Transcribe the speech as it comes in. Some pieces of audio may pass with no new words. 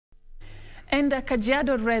And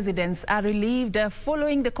Kajiado residents are relieved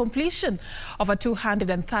following the completion of a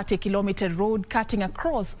 230-kilometer road cutting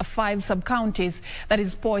across 5 sub-counties that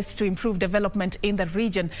is poised to improve development in the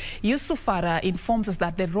region. Isara informs us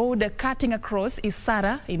that the road cutting across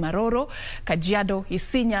Isara, Imaroro, Kajiado,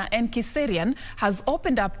 Isinya and Kiserian has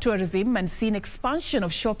opened up tourism and seen expansion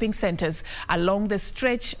of shopping centers along the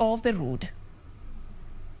stretch of the road.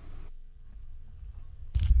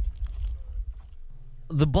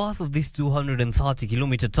 The birth of this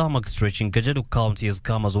 230-kilometer tarmac stretch in Kajiado County has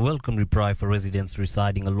come as a welcome reprieve for residents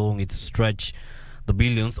residing along its stretch. The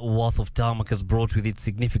billions worth of tarmac has brought with it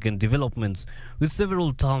significant developments, with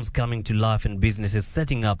several towns coming to life and businesses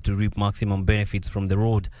setting up to reap maximum benefits from the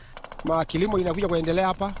road. Kilimo inakuja kuendelea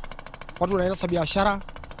hapa. Watu wanaanza biashara,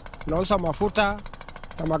 wanauza mafuta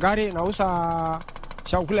na magari, wanauza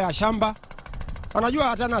chakula ya shamba. Wanajua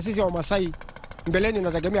hata na sisi wa Masai mbeleni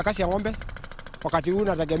tunategemea kasi ya ng'ombe. Wakati huu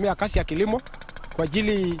nategemea kasi ya kilimo kwa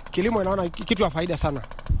ajili kilimo inaona kitu ya faida sana.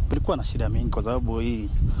 Kulikuwa na shida mingi kwa sababu hii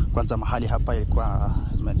kwanza mahali hapa ilikuwa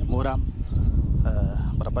mura,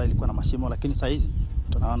 barabara ilikuwa na mashimo, lakini sasa hizi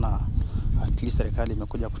tunaona at least serikali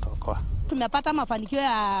imekuja kutokoa. Tumepata mafanikio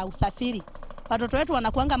ya usafiri. Watoto wetu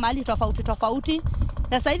wanakuanga mahali tofauti tofauti.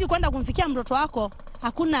 Na sasa hivi kwenda kumfikia mtoto wako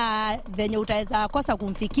hakuna venye utaweza kosa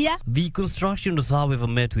kumfikia. The construction was however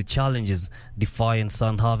met with challenges. Defiant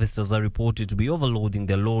sand harvesters are reported to be overloading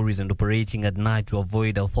their lorries and operating at night to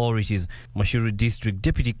avoid authorities. Mashuru District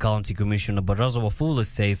Deputy County Commissioner Baraza Wafula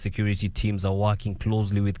says security teams are working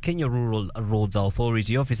closely with Kenya Rural Roads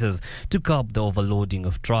Authority officers to curb the overloading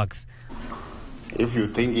of trucks. If you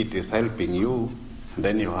think it is helping you,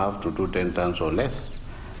 then you have to do 10 tons or less.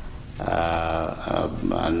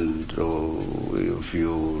 And if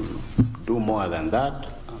you do more than that,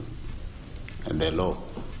 the law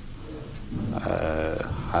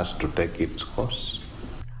has to take its course.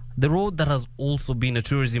 The road that has also been a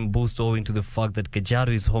tourism boost owing to the fact that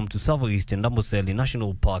Kajiado is home to Savo East and Amboseli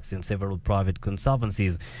national parks and several private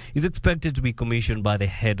conservancies is expected to be commissioned by the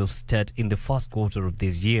head of state in the first quarter of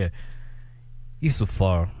this year.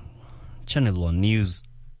 Isara, Channel 1 News.